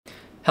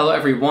Hello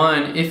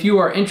everyone, if you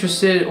are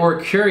interested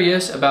or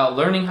curious about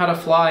learning how to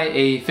fly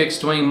a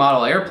fixed wing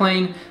model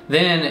airplane,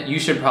 then you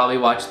should probably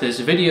watch this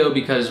video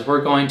because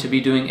we're going to be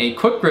doing a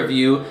quick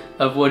review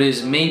of what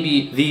is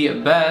maybe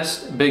the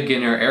best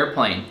beginner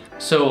airplane.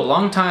 So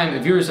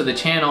longtime viewers of the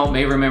channel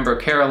may remember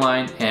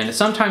Caroline, and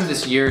sometime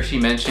this year she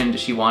mentioned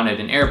she wanted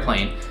an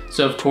airplane.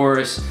 So of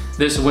course,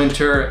 this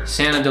winter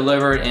Santa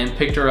delivered and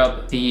picked her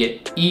up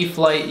the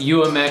E-Flite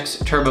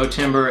UMX Turbo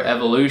Timber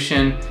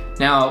Evolution.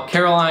 Now,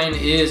 Caroline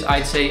is,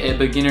 I'd say, a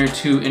beginner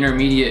to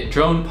intermediate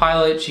drone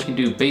pilot. She can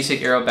do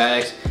basic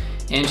aerobatics,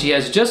 and she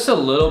has just a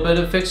little bit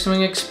of fixed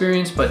wing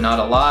experience, but not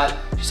a lot.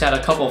 She's had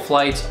a couple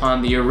flights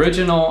on the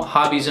original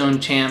Hobby Zone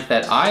Champ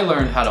that I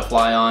learned how to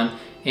fly on,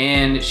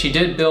 and she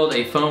did build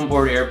a foam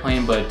board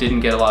airplane, but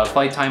didn't get a lot of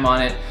flight time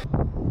on it.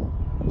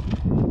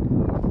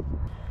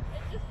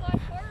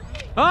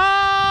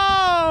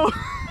 Oh!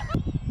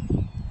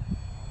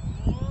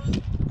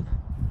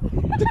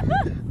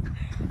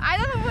 I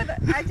don't know what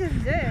I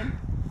just did. Alright,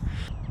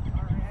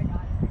 I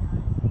got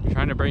it. You're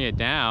trying to bring it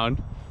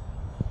down.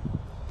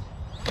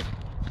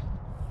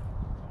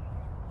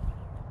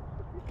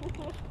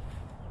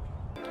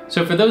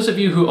 So for those of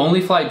you who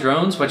only fly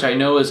drones, which I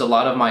know is a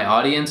lot of my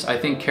audience, I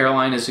think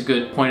Caroline is a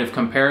good point of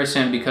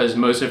comparison because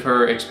most of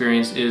her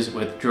experience is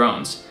with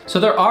drones. So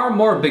there are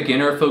more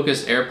beginner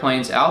focused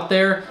airplanes out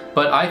there,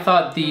 but I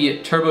thought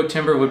the Turbo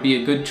Timber would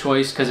be a good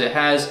choice because it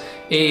has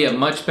a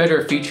much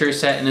better feature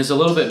set and is a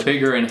little bit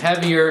bigger and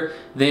heavier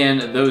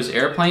than those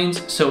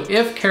airplanes. So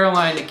if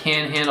Caroline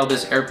can handle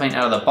this airplane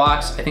out of the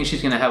box, I think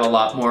she's gonna have a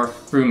lot more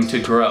room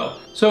to grow.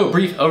 So a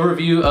brief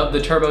overview of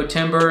the Turbo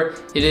Timber.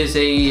 It is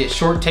a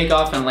short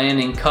takeoff and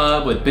landing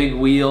cub with big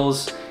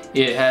wheels.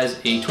 It has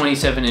a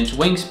 27-inch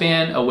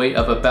wingspan, a weight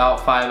of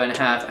about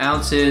 5.5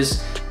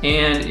 ounces,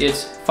 and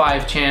it's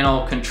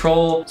 5-channel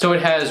control. So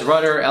it has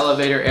rudder,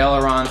 elevator,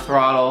 aileron,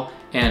 throttle,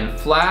 and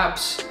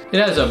flaps. It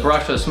has a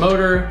brushless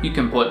motor, you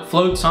can put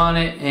floats on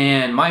it,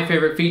 and my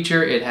favorite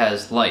feature, it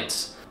has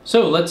lights.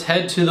 So let's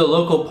head to the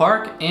local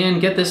park and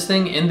get this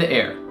thing in the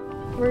air.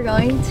 We're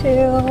going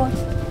to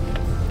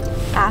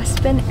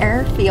Aspen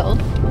Airfield.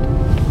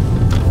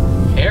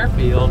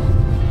 Airfield?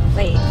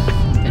 Wait.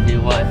 To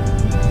do what?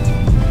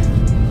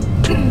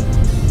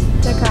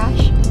 To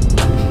crash.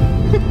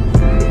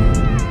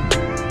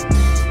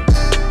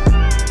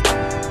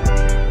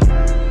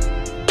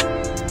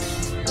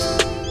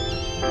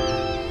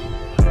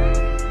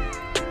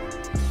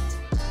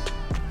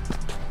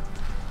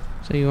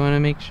 So you want to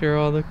make sure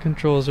all the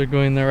controls are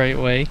going the right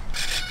way.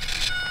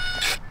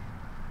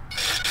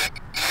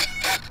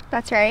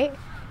 That's right?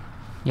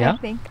 Yeah. I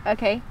think.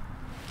 Okay.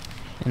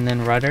 And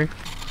then rudder.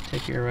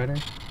 Check your rudder.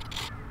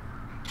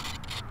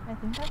 I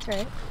think that's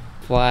right.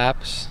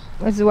 Flaps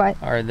What's what?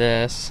 are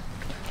this.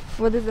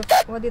 What did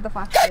the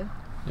flash do?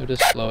 You'll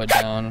just slow it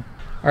down.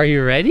 Are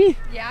you ready?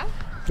 Yeah.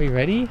 Are you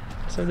ready?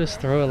 So just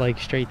throw it like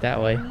straight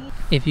that way.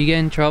 If you get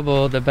in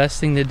trouble, the best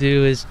thing to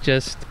do is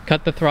just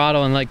cut the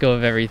throttle and let go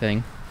of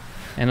everything.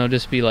 And it'll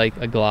just be like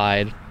a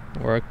glide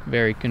or a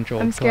very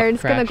controlled I'm scared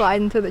it's crash. gonna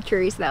glide into the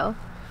trees though.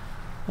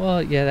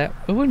 Well, yeah,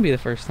 it wouldn't be the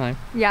first time.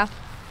 Yeah.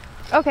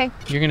 Okay.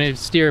 You're gonna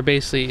steer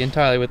basically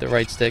entirely with the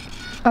right stick.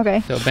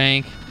 Okay. So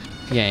bank,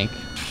 yank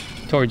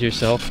towards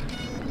yourself.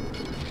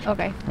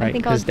 Okay. Right, I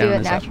think I'll 'cause do down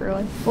it is up.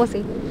 naturally. We'll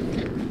see.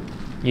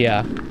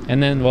 Yeah,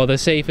 and then well, the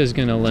SAFE is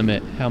gonna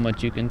limit how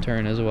much you can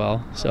turn as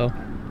well. So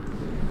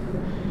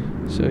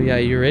yeah,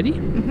 you ready?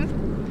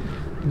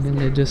 Mm-hmm. And then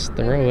you just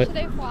throw it. Should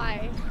I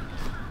fly?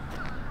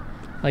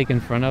 Like in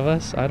front of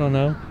us. I don't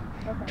know.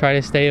 Okay. Try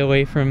to stay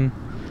away from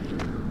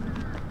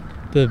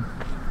the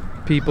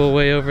people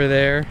way over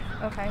there.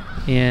 Okay.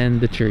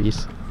 And the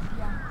trees.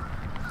 Yeah.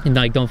 And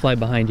like don't fly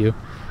behind you,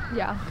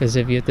 Yeah. because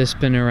if you have to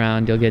spin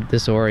around you'll get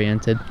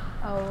disoriented.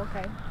 Oh,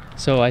 okay.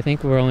 So I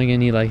think we're only gonna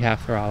need like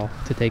half throttle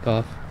to take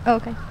off. Oh,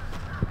 okay.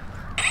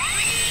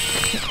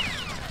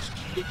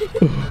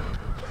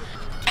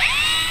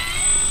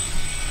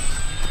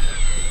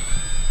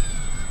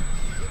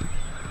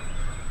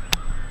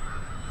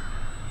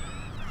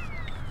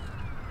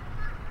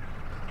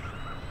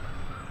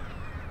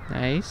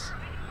 Nice.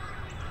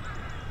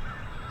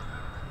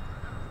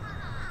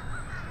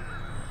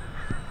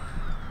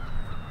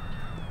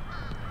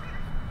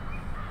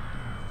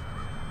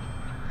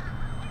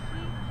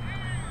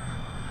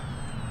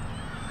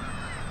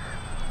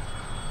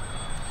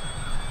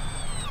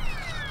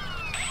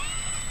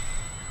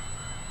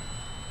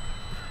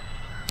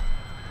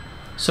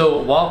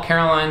 So while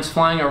Caroline's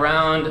flying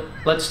around,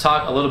 let's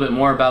talk a little bit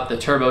more about the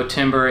Turbo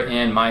Timber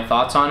and my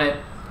thoughts on it.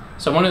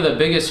 So one of the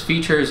biggest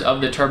features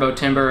of the Turbo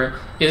Timber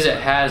is it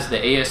has the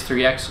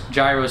AS3X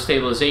gyro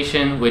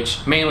stabilization,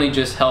 which mainly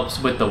just helps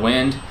with the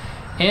wind.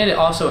 And it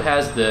also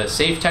has the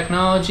SAFE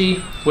technology,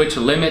 which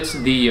limits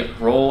the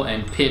roll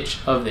and pitch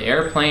of the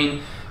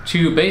airplane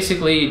to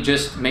basically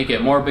just make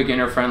it more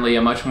beginner friendly,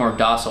 a much more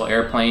docile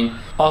airplane.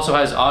 Also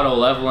has auto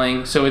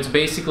leveling, so it's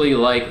basically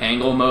like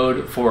angle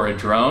mode for a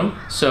drone.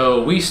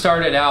 So we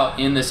started out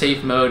in the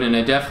safe mode and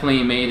it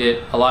definitely made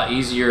it a lot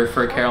easier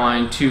for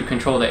Caroline to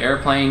control the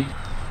airplane.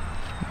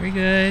 Very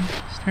good.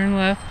 Just turn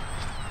left.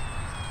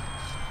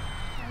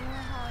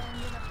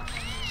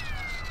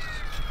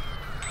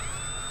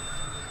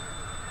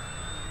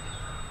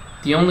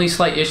 The only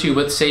slight issue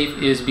with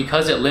SAFE is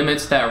because it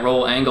limits that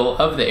roll angle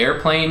of the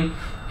airplane,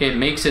 it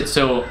makes it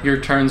so your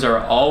turns are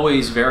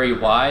always very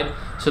wide.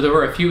 So there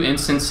were a few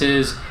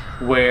instances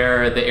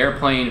where the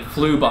airplane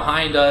flew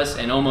behind us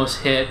and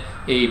almost hit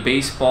a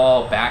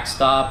baseball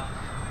backstop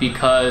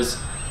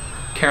because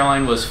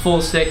Caroline was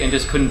full stick and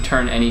just couldn't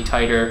turn any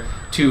tighter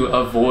to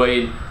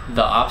avoid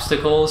the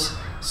obstacles.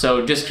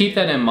 So just keep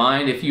that in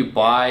mind. If you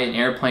buy an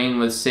airplane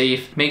with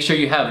SAFE, make sure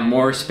you have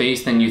more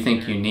space than you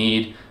think you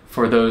need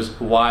for those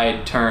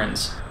wide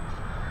turns.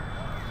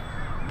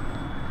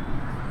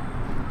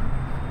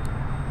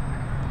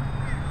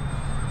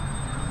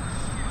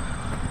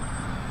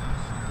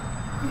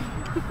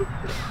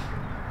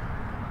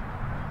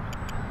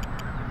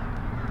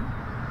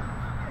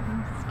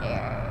 I'm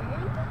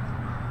scared.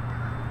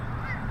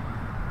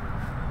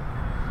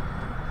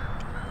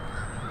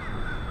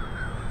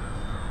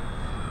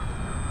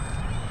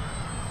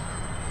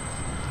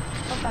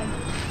 Okay.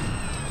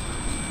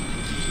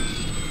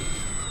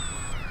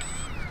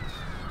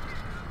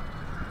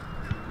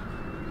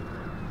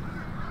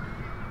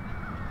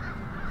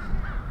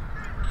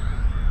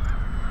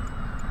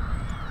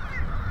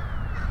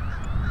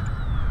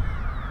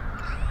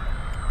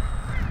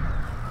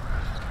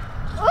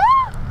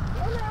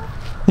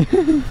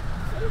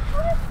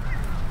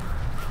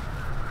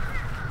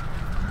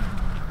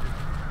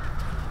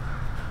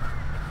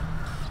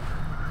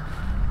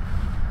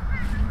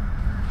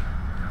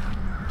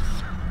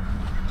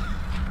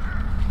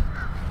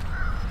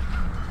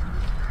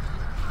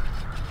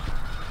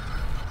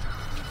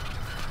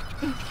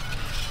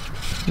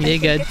 You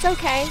good? It's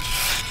okay.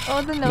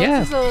 Oh, the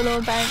nose is a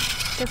little bent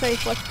because I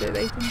flipped it,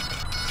 I think.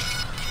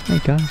 Oh my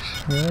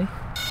gosh, really?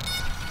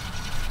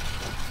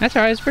 That's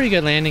alright, it's a pretty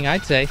good landing,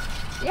 I'd say.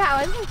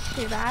 Yeah, it wasn't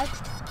too bad.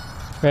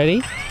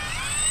 Ready?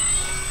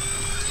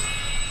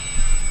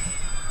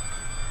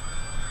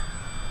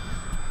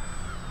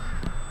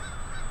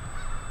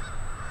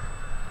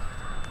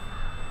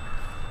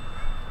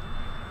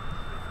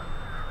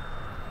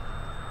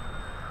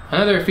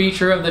 Another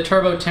feature of the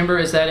Turbo Timber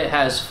is that it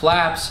has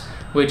flaps,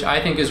 which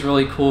I think is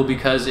really cool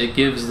because it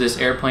gives this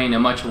airplane a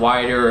much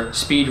wider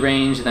speed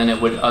range than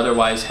it would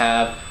otherwise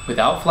have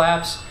without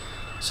flaps.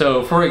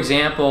 So for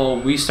example,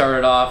 we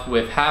started off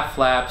with half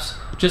flaps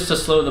just to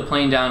slow the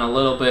plane down a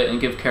little bit and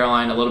give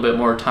Caroline a little bit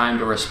more time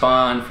to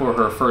respond for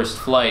her first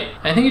flight.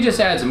 I think it just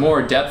adds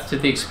more depth to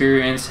the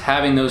experience,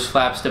 having those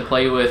flaps to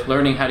play with,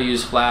 learning how to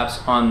use flaps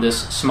on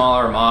this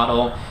smaller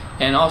model,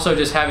 and also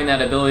just having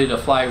that ability to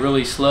fly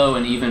really slow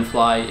and even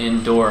fly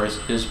indoors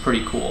is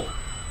pretty cool.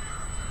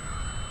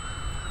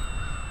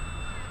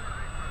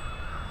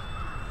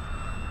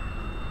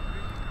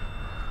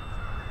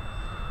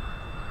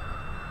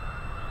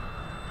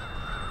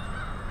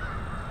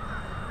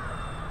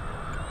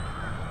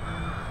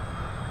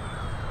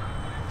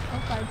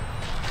 Okay.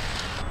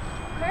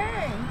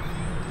 Turn.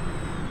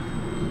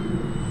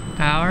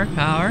 Power,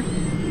 power.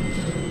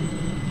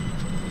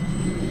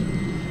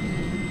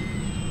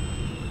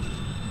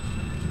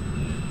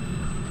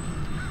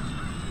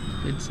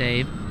 Good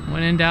save.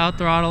 When in doubt,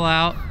 throttle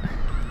out.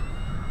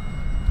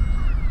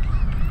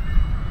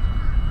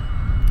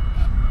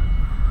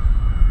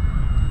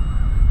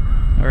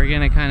 We're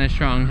getting a kind of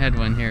strong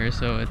headwind here,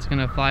 so it's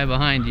gonna fly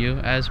behind you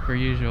as per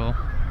usual.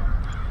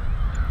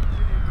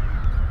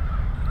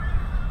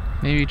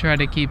 Maybe try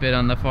to keep it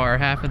on the far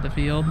half of the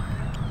field.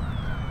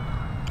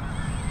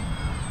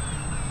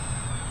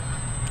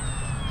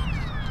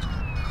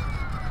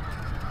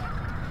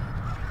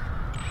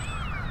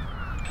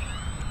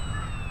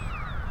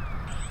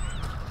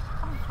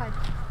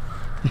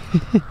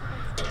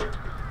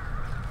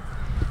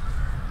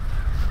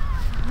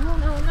 Oh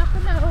no, not the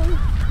nose.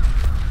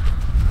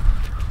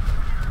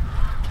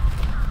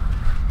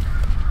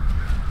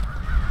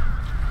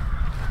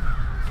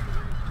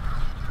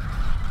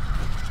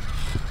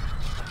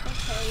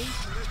 Okay.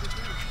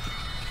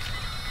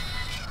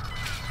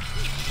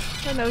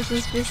 The nose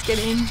is just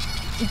getting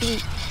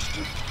beat.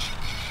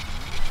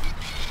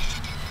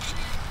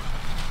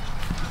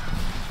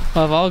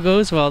 Well, if all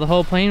goes well, the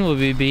whole plane will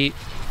be beat.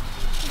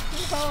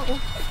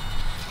 Oh.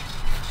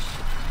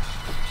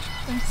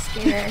 I'm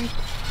scared.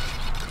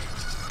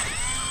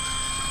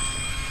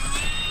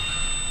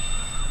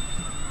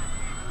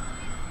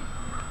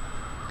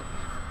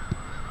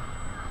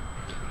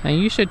 Now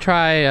you should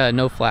try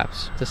no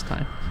flaps this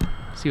time.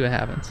 See what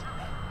happens.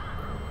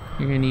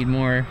 You're gonna need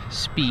more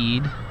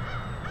speed,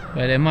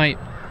 but it might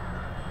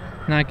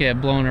not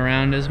get blown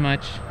around as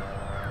much.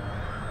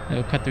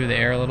 It'll cut through the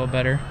air a little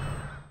better.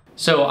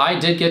 So I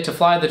did get to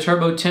fly the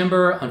Turbo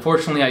Timber.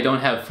 Unfortunately, I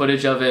don't have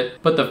footage of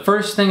it, but the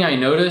first thing I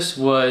noticed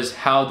was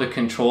how the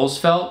controls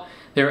felt.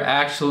 They're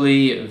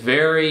actually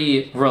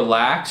very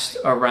relaxed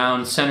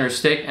around center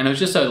stick, and it was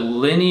just a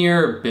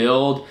linear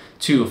build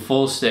to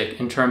full stick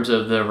in terms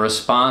of the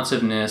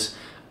responsiveness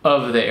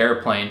of the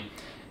airplane.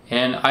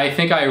 And I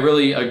think I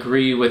really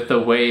agree with the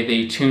way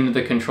they tuned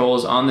the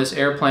controls on this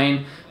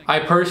airplane. I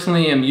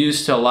personally am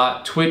used to a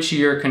lot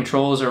twitchier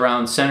controls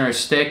around center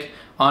stick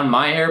on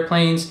my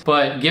airplanes,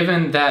 but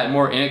given that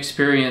more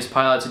inexperienced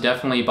pilots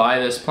definitely buy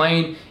this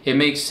plane, it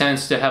makes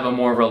sense to have a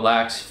more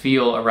relaxed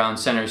feel around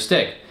center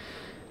stick.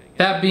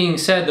 That being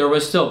said, there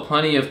was still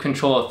plenty of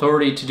control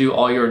authority to do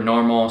all your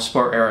normal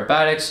sport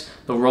aerobatics.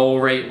 The roll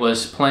rate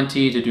was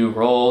plenty to do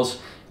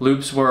rolls.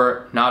 Loops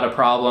were not a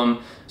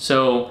problem.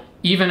 So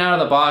even out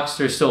of the box,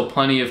 there's still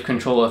plenty of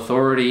control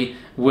authority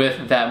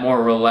with that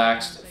more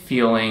relaxed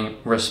feeling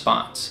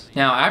response.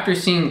 Now, after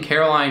seeing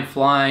Caroline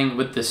flying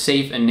with the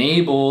SAFE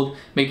enabled,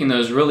 making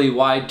those really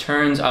wide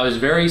turns, I was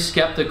very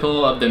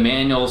skeptical of the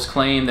manual's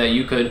claim that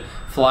you could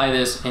fly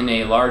this in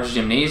a large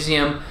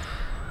gymnasium.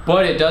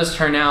 But it does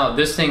turn out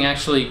this thing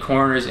actually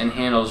corners and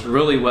handles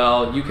really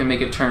well. You can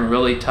make it turn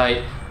really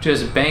tight.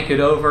 Just bank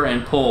it over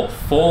and pull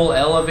full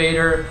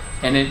elevator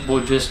and it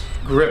will just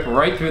grip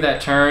right through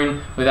that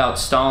turn without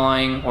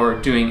stalling or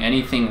doing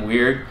anything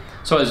weird.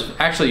 So I was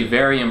actually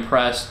very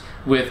impressed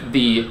with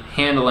the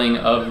handling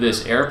of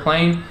this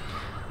airplane.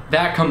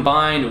 That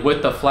combined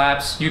with the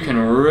flaps, you can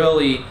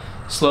really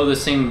slow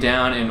this thing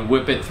down and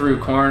whip it through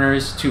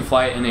corners to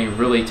fly it in a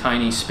really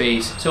tiny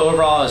space. So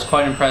overall, I was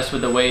quite impressed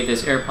with the way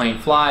this airplane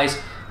flies,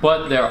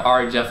 but there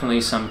are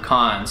definitely some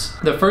cons.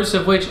 The first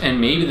of which,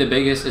 and maybe the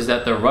biggest, is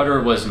that the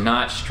rudder was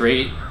not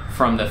straight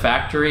from the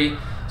factory.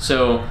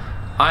 So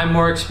I'm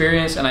more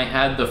experienced and I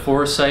had the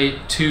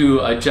foresight to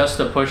adjust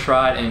the push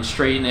rod and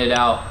straighten it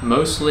out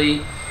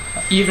mostly.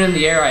 Even in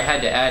the air, I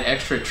had to add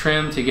extra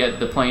trim to get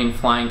the plane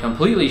flying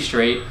completely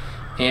straight.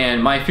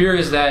 And my fear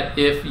is that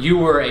if you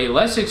were a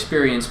less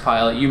experienced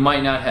pilot, you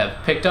might not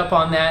have picked up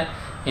on that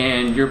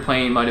and your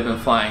plane might have been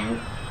flying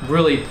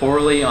really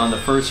poorly on the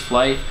first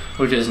flight,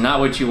 which is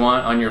not what you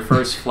want on your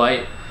first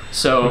flight.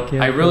 So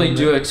I really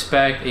do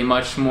expect a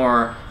much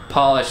more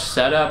polished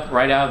setup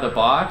right out of the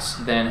box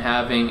than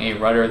having a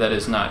rudder that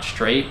is not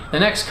straight. The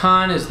next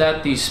con is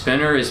that the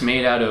spinner is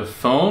made out of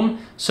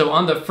foam. So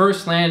on the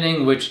first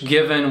landing, which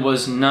given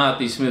was not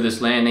the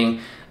smoothest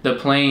landing, the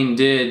plane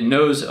did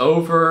nose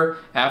over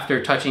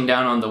after touching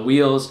down on the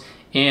wheels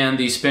and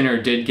the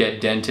spinner did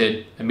get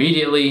dented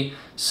immediately.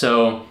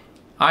 So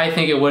I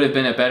think it would have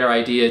been a better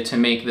idea to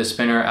make the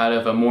spinner out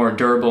of a more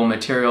durable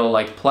material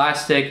like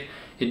plastic.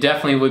 It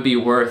definitely would be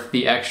worth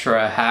the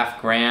extra ½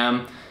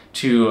 gram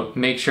to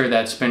make sure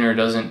that spinner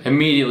doesn't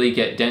immediately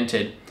get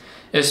dented.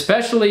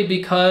 Especially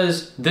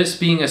because this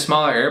being a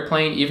smaller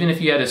airplane, even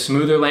if you had a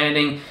smoother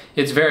landing,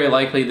 it's very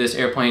likely this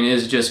airplane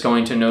is just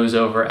going to nose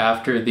over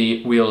after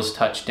the wheels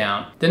touch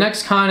down. The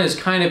next con is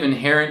kind of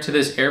inherent to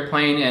this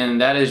airplane, and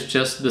that is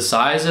just the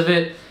size of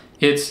it.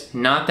 It's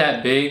not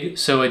that big,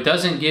 so it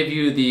doesn't give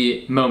you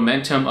the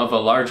momentum of a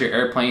larger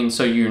airplane,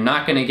 so you're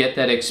not going to get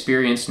that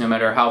experience no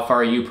matter how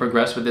far you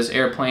progress with this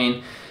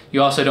airplane.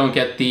 You also don't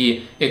get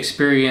the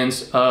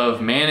experience of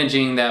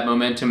managing that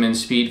momentum and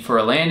speed for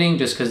a landing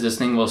just because this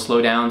thing will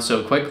slow down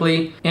so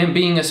quickly. And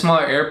being a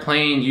smaller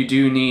airplane, you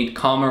do need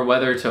calmer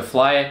weather to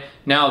fly it.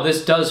 Now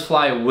this does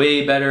fly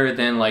way better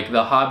than like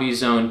the Hobby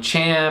Zone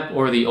Champ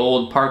or the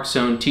old Park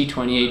Zone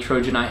T28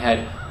 Trojan I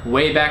had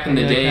way back in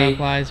the day.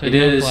 It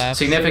is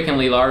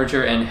significantly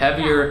larger and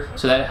heavier,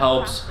 so that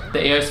helps. The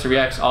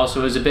AS3X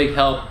also is a big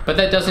help, but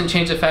that doesn't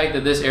change the fact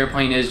that this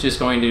airplane is just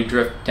going to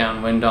drift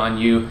downwind on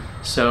you,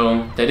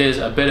 so that is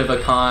a bit of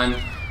a con.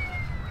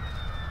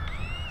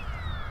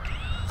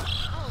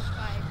 Oh,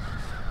 sorry.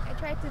 I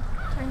tried to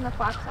turn the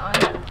Fox on.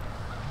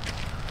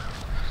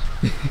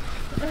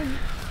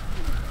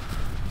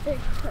 Big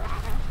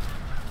crash.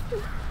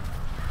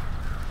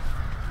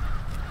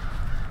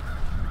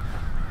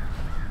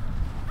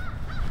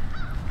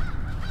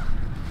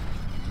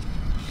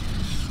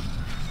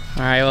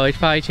 Alright, well, we should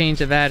probably change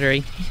the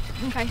battery.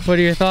 Okay. What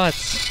are your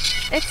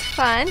thoughts? It's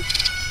fun.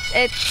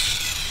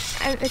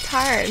 It's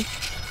hard.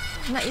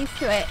 I'm not used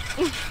to it.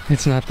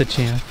 It's not the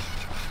Champ.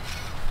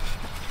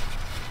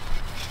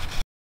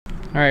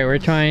 Alright, we're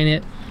trying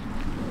it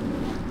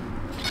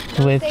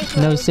with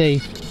no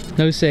safe,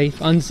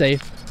 unsafe.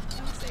 Unsafe.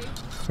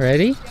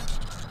 Ready?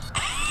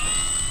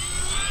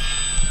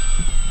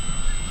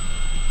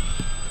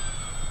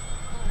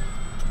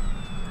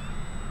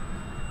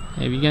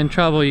 If you get in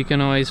trouble, you can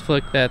always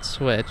flick that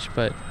switch,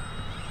 but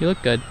you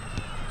look good.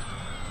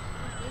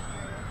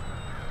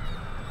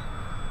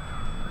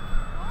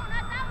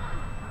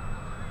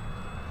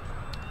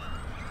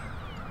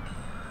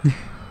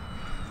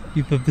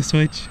 You flipped the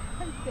switch?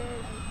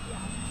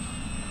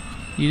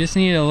 You just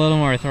need a little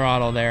more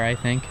throttle there, I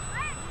think.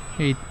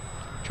 Here,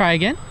 try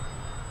again.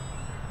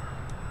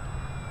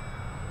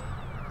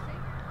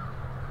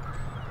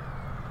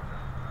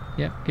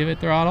 Yep, give it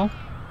throttle.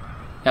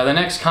 Now the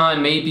next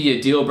con may be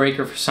a deal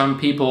breaker for some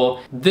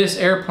people. This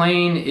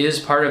airplane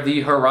is part of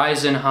the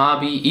Horizon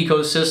Hobby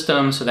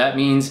ecosystem, so that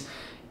means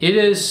it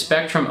is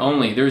Spektrum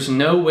only. There's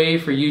no way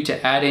for you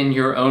to add in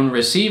your own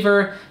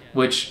receiver,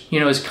 which, you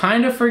know, is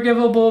kind of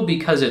forgivable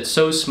because it's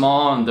so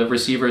small and the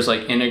receiver is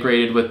like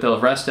integrated with the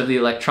rest of the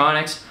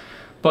electronics.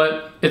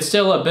 But it's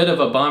still a bit of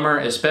a bummer,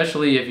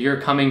 especially if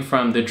you're coming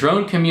from the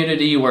drone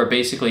community where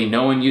basically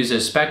no one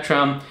uses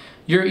Spektrum.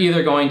 you're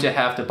either going to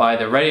have to buy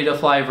the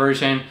ready-to-fly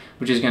version,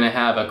 which is going to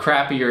have a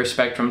crappier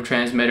Spektrum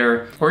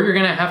transmitter, or you're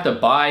going to have to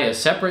buy a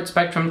separate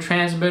Spektrum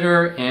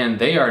transmitter, and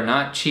they are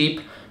not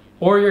cheap,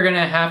 or you're going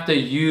to have to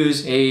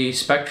use a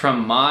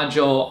Spektrum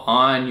module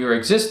on your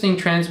existing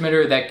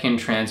transmitter that can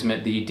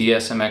transmit the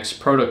DSMX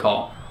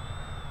protocol.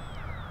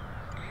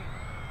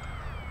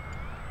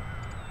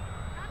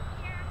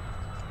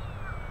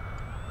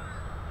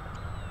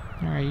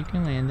 Alright, you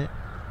can land it.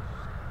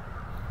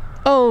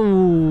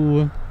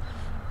 Oh!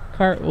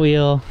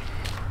 Cartwheel.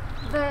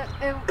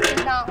 It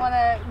did not want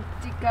to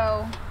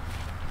go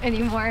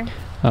anymore.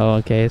 Oh,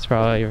 okay, it's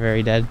probably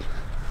very dead.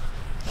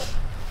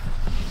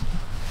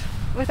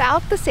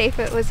 Without the SAFE,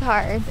 it was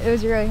hard. It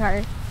was really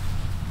hard.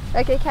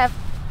 Like, it kept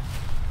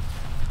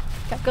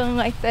going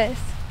like this,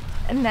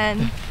 and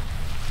then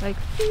like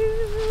I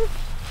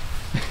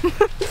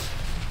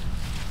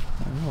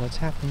don't know what's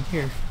happened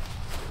here.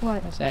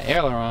 What? Does that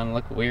aileron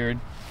look weird?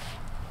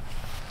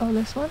 Oh,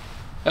 this one?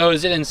 Oh,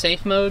 is it in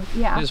safe mode?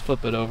 Yeah. Just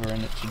flip it over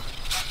and it should...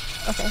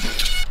 Okay.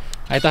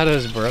 I thought it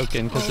was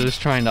broken because it was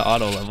trying to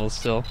auto level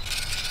still.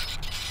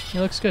 It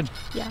looks good.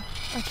 Yeah,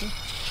 okay.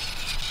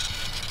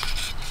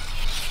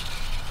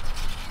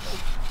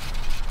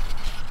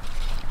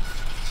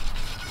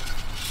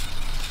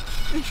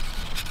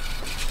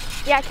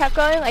 Yeah, I kept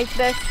going like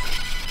this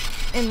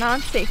in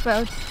non-safe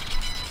mode.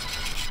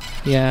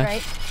 Yeah.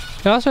 Right?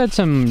 It also had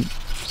some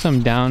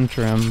down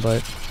trim, but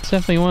it's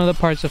definitely one of the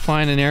parts of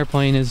flying an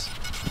airplane is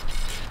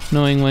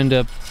knowing when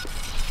to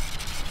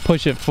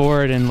push it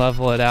forward and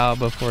level it out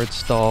before it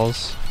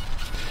stalls.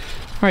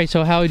 Alright,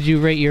 so how would you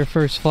rate your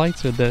first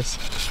flights with this?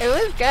 It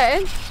was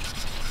good.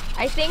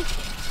 I think,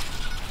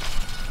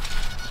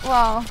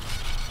 well,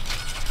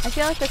 I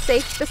feel like the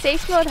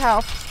safe mode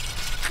helped,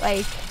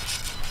 like,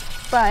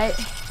 but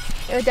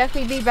it would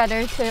definitely be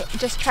better to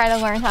just try to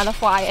learn how to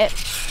fly it,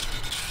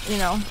 you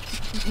know,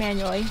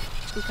 manually,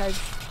 because...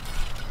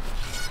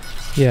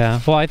 Yeah,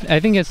 well, I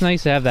think it's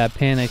nice to have that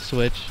panic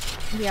switch.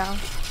 Yeah.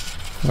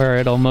 Where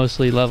it'll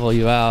mostly level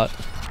you out.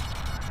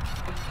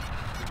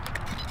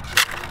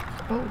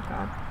 Oh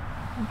god.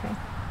 Okay.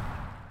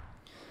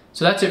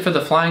 So that's it for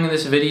the flying in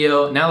this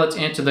video. Now let's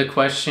answer the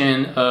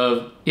question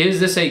of, is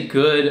this a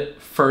good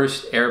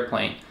first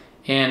airplane?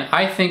 And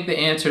I think the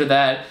answer to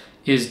that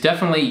is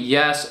definitely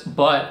yes,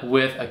 but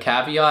with a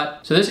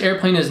caveat. So this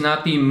airplane is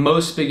not the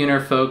most beginner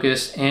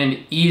focused and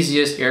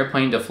easiest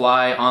airplane to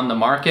fly on the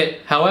market.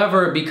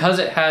 However, because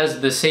it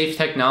has the SAFE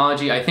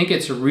technology, I think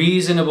it's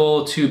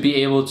reasonable to be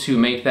able to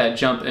make that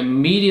jump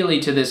immediately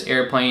to this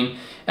airplane,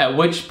 at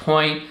which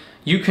point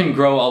you can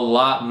grow a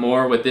lot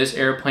more with this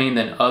airplane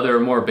than other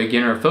more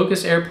beginner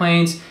focused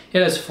airplanes.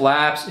 It has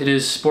flaps, it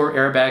is sport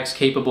airbags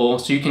capable,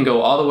 so you can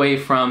go all the way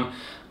from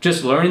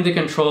just learning the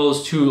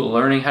controls to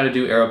learning how to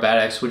do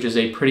aerobatics, which is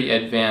a pretty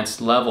advanced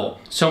level.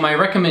 So my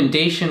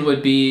recommendation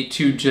would be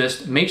to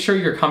just make sure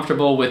you're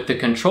comfortable with the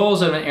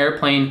controls of an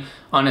airplane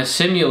on a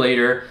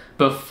simulator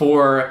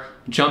before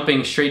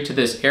jumping straight to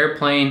this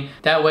airplane.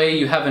 That way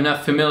you have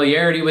enough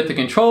familiarity with the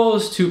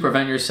controls to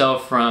prevent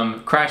yourself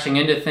from crashing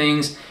into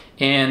things,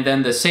 and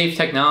then the SAFE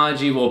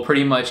technology will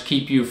pretty much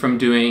keep you from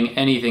doing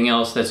anything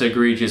else that's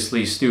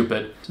egregiously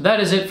stupid. So that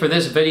is it for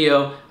this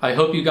video. I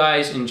hope you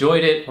guys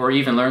enjoyed it or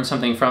even learned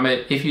something from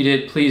it. If you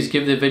did, please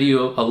give the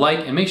video a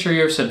like and make sure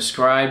you're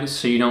subscribed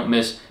so you don't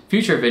miss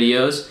future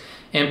videos.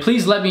 And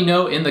please let me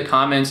know in the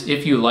comments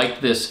if you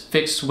liked this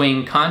fixed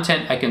wing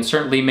content. I can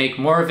certainly make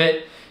more of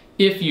it.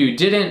 If you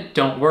didn't,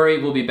 don't worry,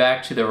 we'll be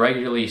back to the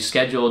regularly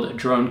scheduled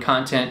drone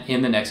content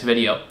in the next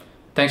video.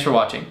 Thanks for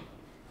watching.